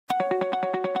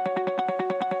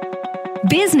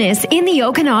Business in the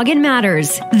Okanagan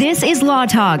matters. This is Law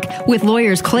Talk with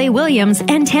lawyers Clay Williams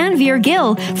and Tanveer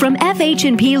Gill from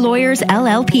FH&P Lawyers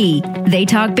LLP. They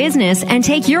talk business and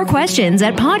take your questions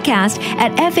at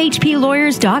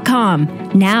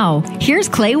podcast@fhplawyers.com. Now, here's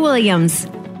Clay Williams.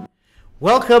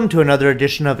 Welcome to another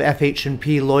edition of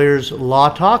FH&P Lawyers Law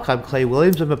Talk. I'm Clay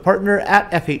Williams. I'm a partner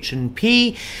at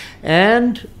FH&P.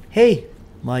 And hey,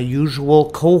 my usual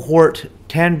cohort,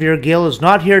 Tanveer Gill, is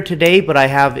not here today, but I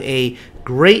have a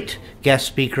great guest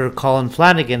speaker, Colin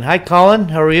Flannigan. Hi, Colin.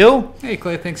 How are you? Hey,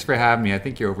 Clay. Thanks for having me. I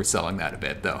think you're overselling that a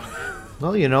bit, though.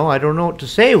 Well, you know, I don't know what to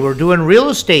say. We're doing real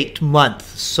estate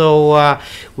month, so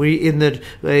we're doing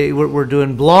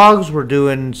blogs, we're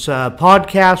doing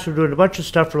podcasts, we're doing a bunch of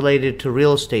stuff related to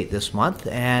real estate this month,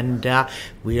 and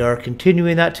we are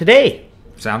continuing that today.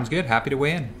 Sounds good. Happy to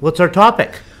weigh in. What's our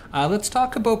topic? Let's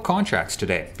talk about contracts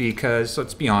today, because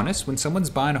let's be honest, when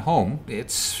someone's buying a home,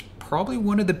 it's probably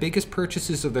one of the biggest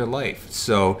purchases of their life.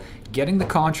 So getting the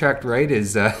contract right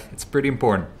is it's pretty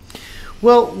important.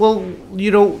 Well, you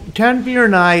know, Tanveer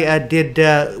and I did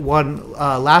one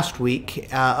last week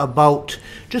about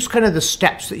just kind of the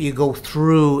steps that you go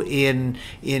through in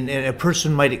a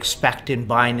person might expect in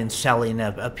buying and selling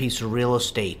a piece of real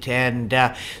estate. And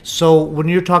so when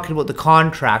you're talking about the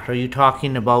contract, are you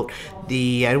talking about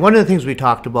one of the things we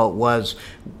talked about was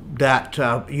that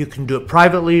you can do it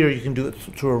privately or you can do it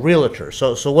through a realtor.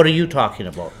 So what are you talking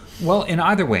about? Well, in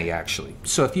either way, actually.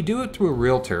 So if you do it through a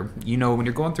realtor, you know, when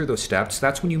you're going through those steps,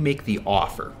 that's when you make the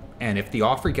offer. And if the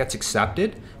offer gets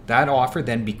accepted, that offer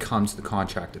then becomes the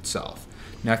contract itself.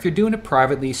 Now, if you're doing it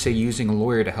privately, say using a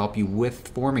lawyer to help you with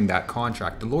forming that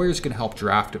contract, the lawyer is going to help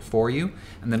draft it for you,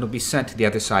 and then it'll be sent to the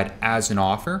other side as an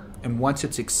offer. And once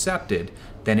it's accepted,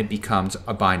 then it becomes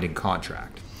a binding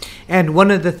contract. And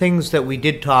one of the things that we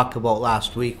did talk about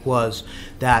last week was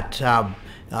that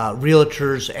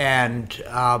realtors and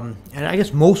I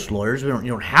guess most lawyers, you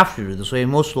don't have to do it this way,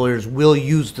 most lawyers will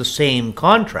use the same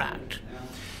contract.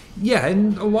 Yeah,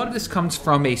 and a lot of this comes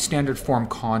from a standard form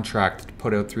contract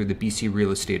put out through the BC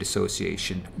Real Estate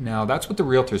Association. Now, that's what the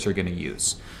realtors are going to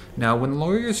use. Now, when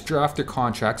lawyers draft their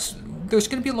contracts, there's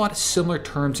going to be a lot of similar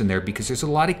terms in there because there's a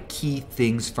lot of key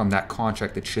things from that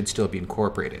contract that should still be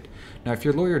incorporated. Now, if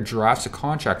your lawyer drafts a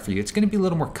contract for you, it's going to be a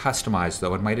little more customized,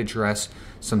 though. It might address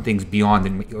some things beyond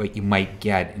than what you might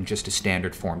get in just a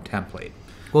standard form template.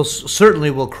 Well,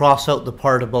 certainly we'll cross out the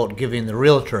part about giving the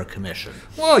realtor a commission.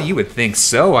 Well, you would think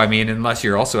so. I mean, unless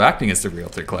you're also acting as the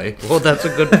realtor, Clay. Well, that's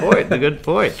a good point. A good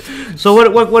point. So,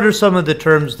 what are some of the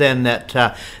terms then that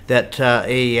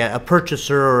a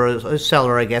purchaser or a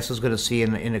seller, I guess, is going to see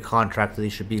in a contract that they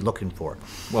should be looking for?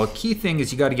 Well, key thing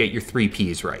is you got to get your 3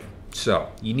 Ps right. So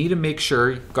you need to make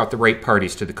sure you've got the right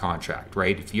parties to the contract,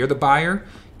 right? If you're the buyer,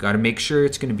 you got to make sure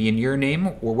it's going to be in your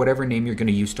name or whatever name you're going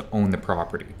to use to own the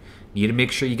property. You need to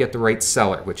make sure you get the right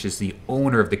seller, which is the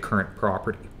owner of the current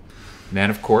property. And then,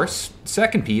 of course,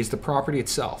 second P is the property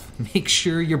itself. Make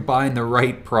sure you're buying the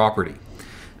right property.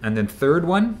 And then third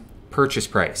one, purchase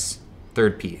price,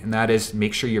 third P. And that is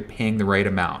make sure you're paying the right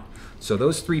amount. So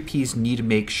those 3 Ps need to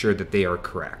make sure that they are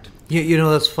correct. You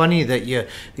know, that's funny that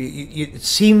it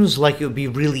seems like it would be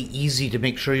really easy to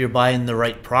make sure you're buying the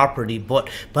right property, but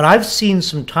I've seen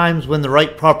some times when the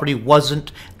right property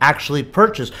wasn't actually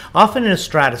purchased, often in a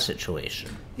strata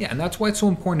situation. Yeah, and that's why it's so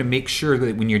important to make sure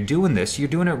that when you're doing this, you're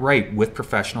doing it right with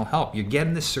professional help. You're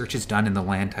getting the searches done in the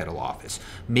land title office,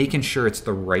 making sure it's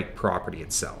the right property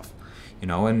itself. You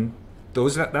know, and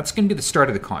that's going to be the start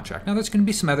of the contract. Now, there's going to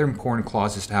be some other important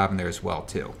clauses to have in there as well,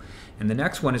 too. And the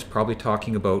next one is probably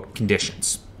talking about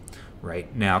conditions,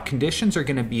 right? Now, conditions are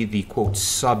going to be the, quote,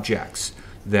 subjects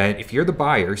that if you're the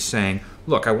buyer saying,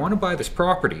 look, I want to buy this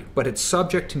property, but it's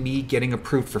subject to me getting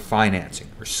approved for financing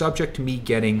or subject to me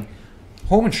getting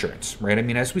home insurance, right? I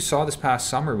mean, as we saw this past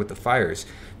summer with the fires,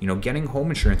 you know, getting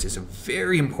home insurance is a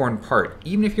very important part.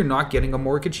 Even if you're not getting a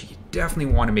mortgage, you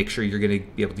definitely want to make sure you're going to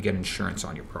be able to get insurance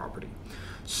on your property.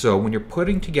 So when you're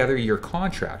putting together your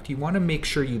contract, you want to make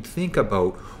sure you think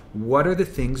about what are the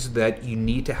things that you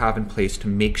need to have in place to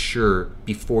make sure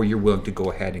before you're willing to go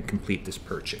ahead and complete this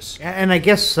purchase. And I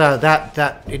guess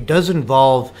that it does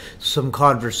involve some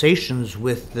conversations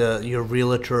with your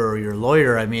realtor or your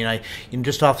lawyer. I mean,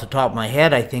 just off the top of my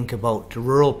head, I think about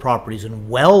rural properties and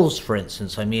wells, for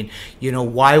instance. I mean, you know,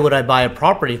 why would I buy a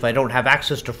property if I don't have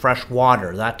access to fresh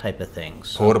water, that type of thing?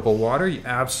 So. Potable water, you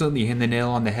absolutely hit the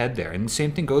nail on the head there. And the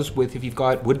same thing goes with if you've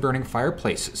got wood-burning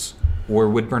fireplaces or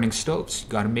wood-burning stoves. You've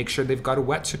got to make sure they've got a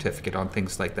wet certificate on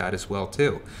things like that as well,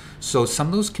 too. So some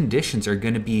of those conditions are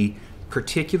going to be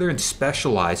particular and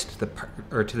specialized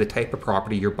to the type of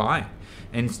property you're buying.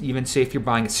 And even say if you're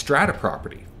buying a strata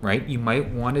property, right, you might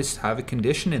want to have a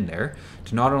condition in there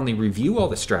to not only review all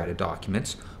the strata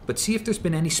documents, but see if there's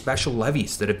been any special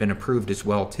levies that have been approved as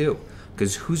well too.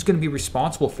 Because who's going to be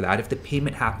responsible for that if the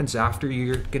payment happens after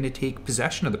you're going to take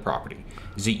possession of the property?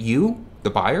 Is it you, the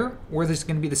buyer, or is it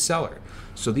going to be the seller?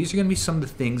 So these are going to be some of the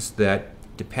things that,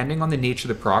 depending on the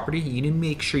nature of the property, you need to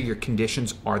make sure your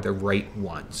conditions are the right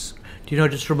ones. Do you know,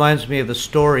 it just reminds me of a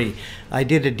story. I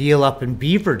did a deal up in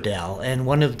Beaverdale, and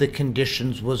one of the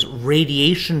conditions was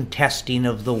radiation testing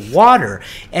of the water.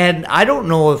 And I don't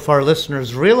know if our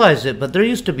listeners realize it, but there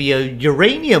used to be a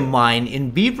uranium mine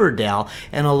in Beaverdale,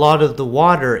 and a lot of the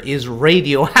water is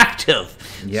radioactive.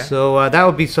 Yeah. So that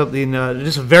would be something,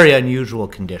 just a very unusual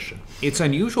condition. It's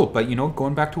unusual, but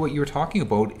going back to what you were talking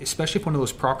about, especially if one of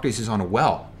those properties is on a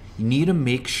well, you need to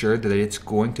make sure that it's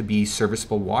going to be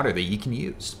serviceable water that you can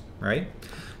use. Right?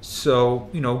 So,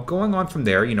 going on from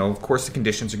there, of course the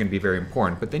conditions are going to be very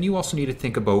important, but then you also need to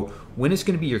think about when is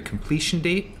going to be your completion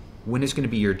date, when is going to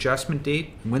be your adjustment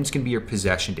date, and when is going to be your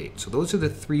possession date. So those are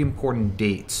the three important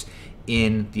dates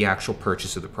in the actual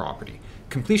purchase of the property.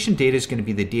 Completion date is going to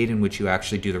be the date in which you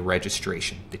actually do the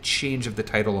registration, the change of the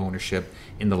title ownership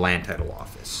in the land title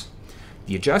office.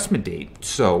 The adjustment date,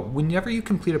 so whenever you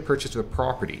complete a purchase of a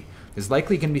property, there's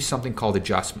likely going to be something called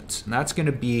adjustments, and that's going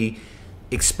to be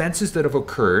expenses that have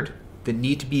occurred that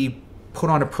need to be put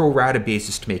on a pro rata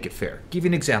basis to make it fair. Give you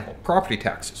an example, property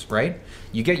taxes, right?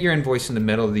 You get your invoice in the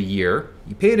middle of the year,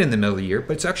 you pay it in the middle of the year,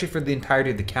 but it's actually for the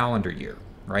entirety of the calendar year,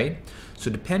 right? So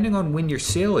depending on when your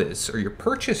sale is or your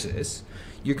purchase is,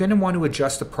 you're going to want to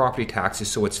adjust the property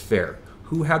taxes so it's fair.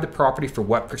 Who had the property for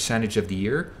what percentage of the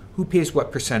year? Who pays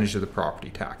what percentage of the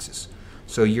property taxes?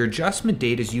 So your adjustment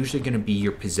date is usually going to be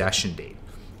your possession date.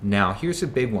 Now, here's a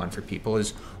big one for people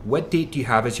is, what date do you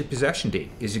have as your possession date?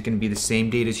 Is it going to be the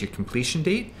same date as your completion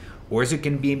date, or is it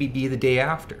going to be the day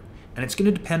after? And it's going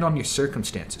to depend on your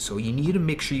circumstances. So you need to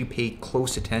make sure you pay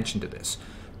close attention to this.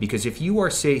 Because if you are,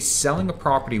 say, selling a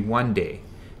property one day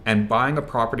and buying a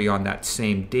property on that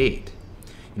same date,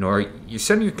 or you're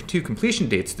setting your two completion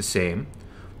dates the same,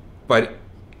 but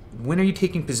when are you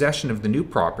taking possession of the new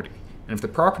property? And if the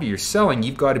property you're selling,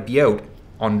 you've got to be out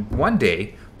on one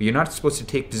day, but you're not supposed to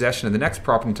take possession of the next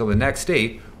property until the next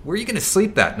day, where are you going to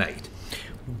sleep that night?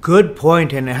 Good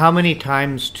point. And how many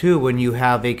times, too, when you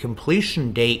have a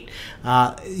completion date,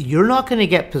 you're not going to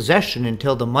get possession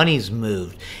until the money's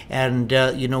moved. And,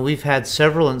 we've had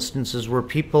several instances where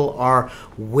people are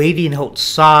waiting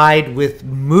outside with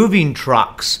moving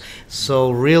trucks.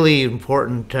 So really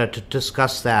important to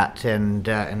discuss that and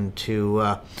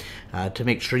to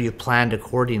make sure you planned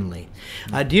accordingly.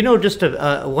 Do you know, just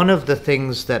one of the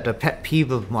things that a pet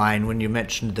peeve of mine when you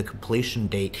mentioned the completion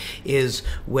date is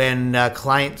when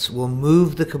clients will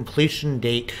move the completion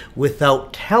date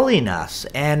without telling us.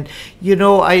 And,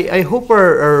 I hope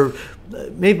our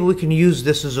maybe we can use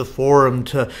this as a forum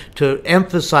to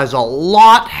emphasize a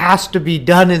lot has to be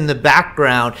done in the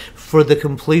background for the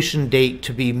completion date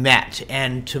to be met.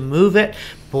 And to move it,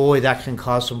 boy, that can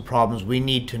cause some problems. We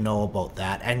need to know about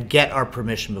that and get our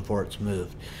permission before it's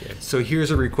moved. So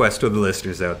here's a request to the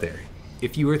listeners out there.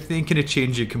 If you were thinking of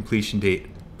changing your completion date,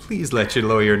 please let your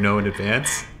lawyer know in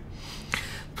advance.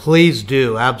 Please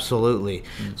do, absolutely.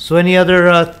 So any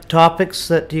other topics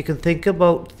that you can think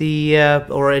about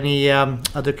or any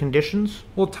other conditions?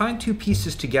 Well, tying two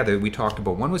pieces together we talked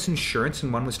about. One was insurance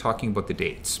and one was talking about the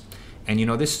dates. And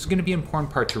this is going to be an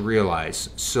important part to realize.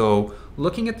 So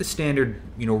looking at the standard,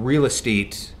 real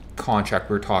estate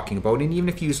contract we're talking about, and even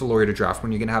if you use a lawyer to draft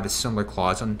one, you're going to have a similar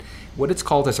clause on what it's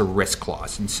called as a risk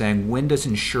clause, and saying when does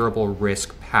insurable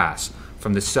risk pass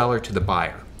from the seller to the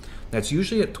buyer. That's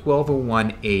usually at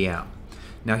 12:01 a.m.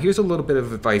 Now here's a little bit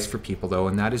of advice for people though,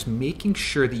 and that is making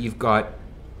sure that you've got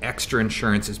extra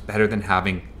insurance is better than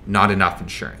having not enough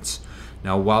insurance.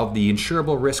 Now, while the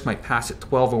insurable risk might pass at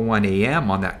 12:01 a.m.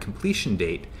 on that completion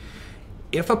date,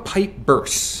 if a pipe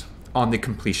bursts on the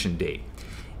completion date,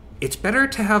 it's better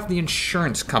to have the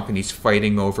insurance companies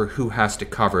fighting over who has to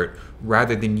cover it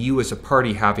rather than you as a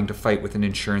party having to fight with an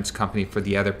insurance company for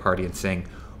the other party and saying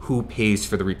who pays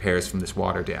for the repairs from this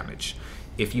water damage.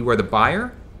 If you are the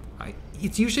buyer,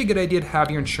 it's usually a good idea to have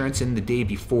your insurance in the day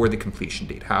before the completion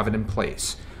date, have it in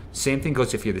place. Same thing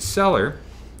goes if you're the seller,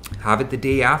 have it the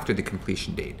day after the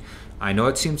completion date. I know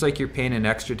it seems like you're paying an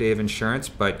extra day of insurance,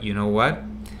 but you know what?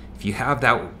 If you have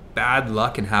that bad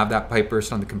luck and have that pipe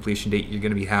burst on the completion date, you're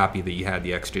going to be happy that you had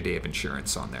the extra day of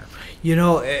insurance on there.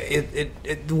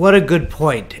 What a good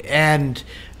point. And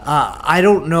I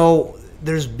don't know,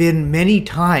 there's been many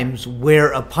times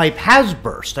where a pipe has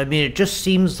burst. I mean, it just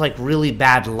seems like really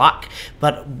bad luck.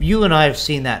 But you and I have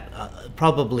seen that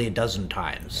probably a dozen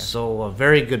times. So a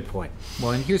very good point.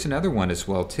 Well, and here's another one as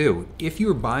well, too. If you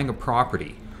are buying a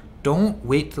property, don't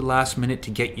wait to the last minute to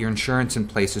get your insurance in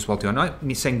place as well, too. I'm not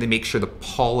saying to make sure the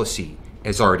policy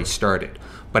has already started,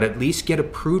 but at least get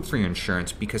approved for your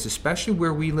insurance, because especially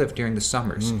where we live during the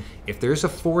summers, if there's a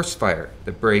forest fire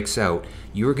that breaks out,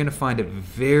 you're going to find it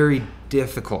very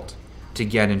difficult to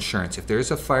get insurance. If there's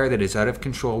a fire that is out of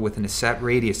control within a set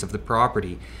radius of the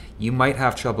property, you might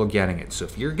have trouble getting it. So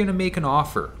if you're going to make an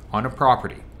offer on a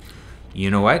property, you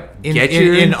know what?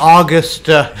 In August,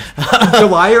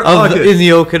 July or August. In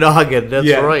the Okanagan, that's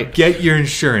right. Get your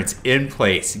insurance in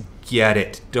place. Get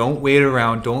it. Don't wait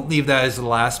around. Don't leave that as a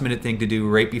last minute thing to do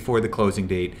right before the closing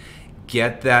date.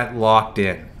 Get that locked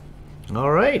in.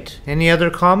 All right. Any other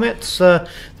comments that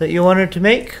you wanted to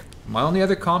make? My only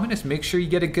other comment is make sure you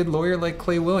get a good lawyer like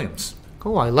Clay Williams.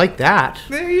 Oh, I like that.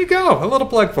 There you go. A little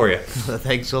plug for you.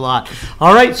 Thanks a lot.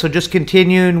 All right, so just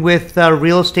continuing with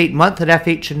Real Estate Month at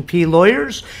FH&P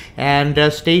Lawyers,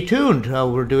 and stay tuned.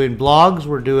 We're doing blogs,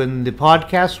 we're doing the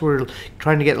podcasts, we're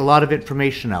trying to get a lot of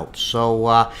information out,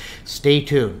 so stay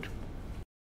tuned.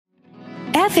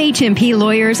 FH&P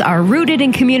Lawyers are rooted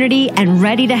in community and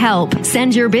ready to help.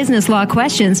 Send your business law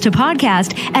questions to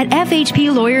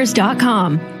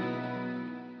podcast@fhplawyers.com.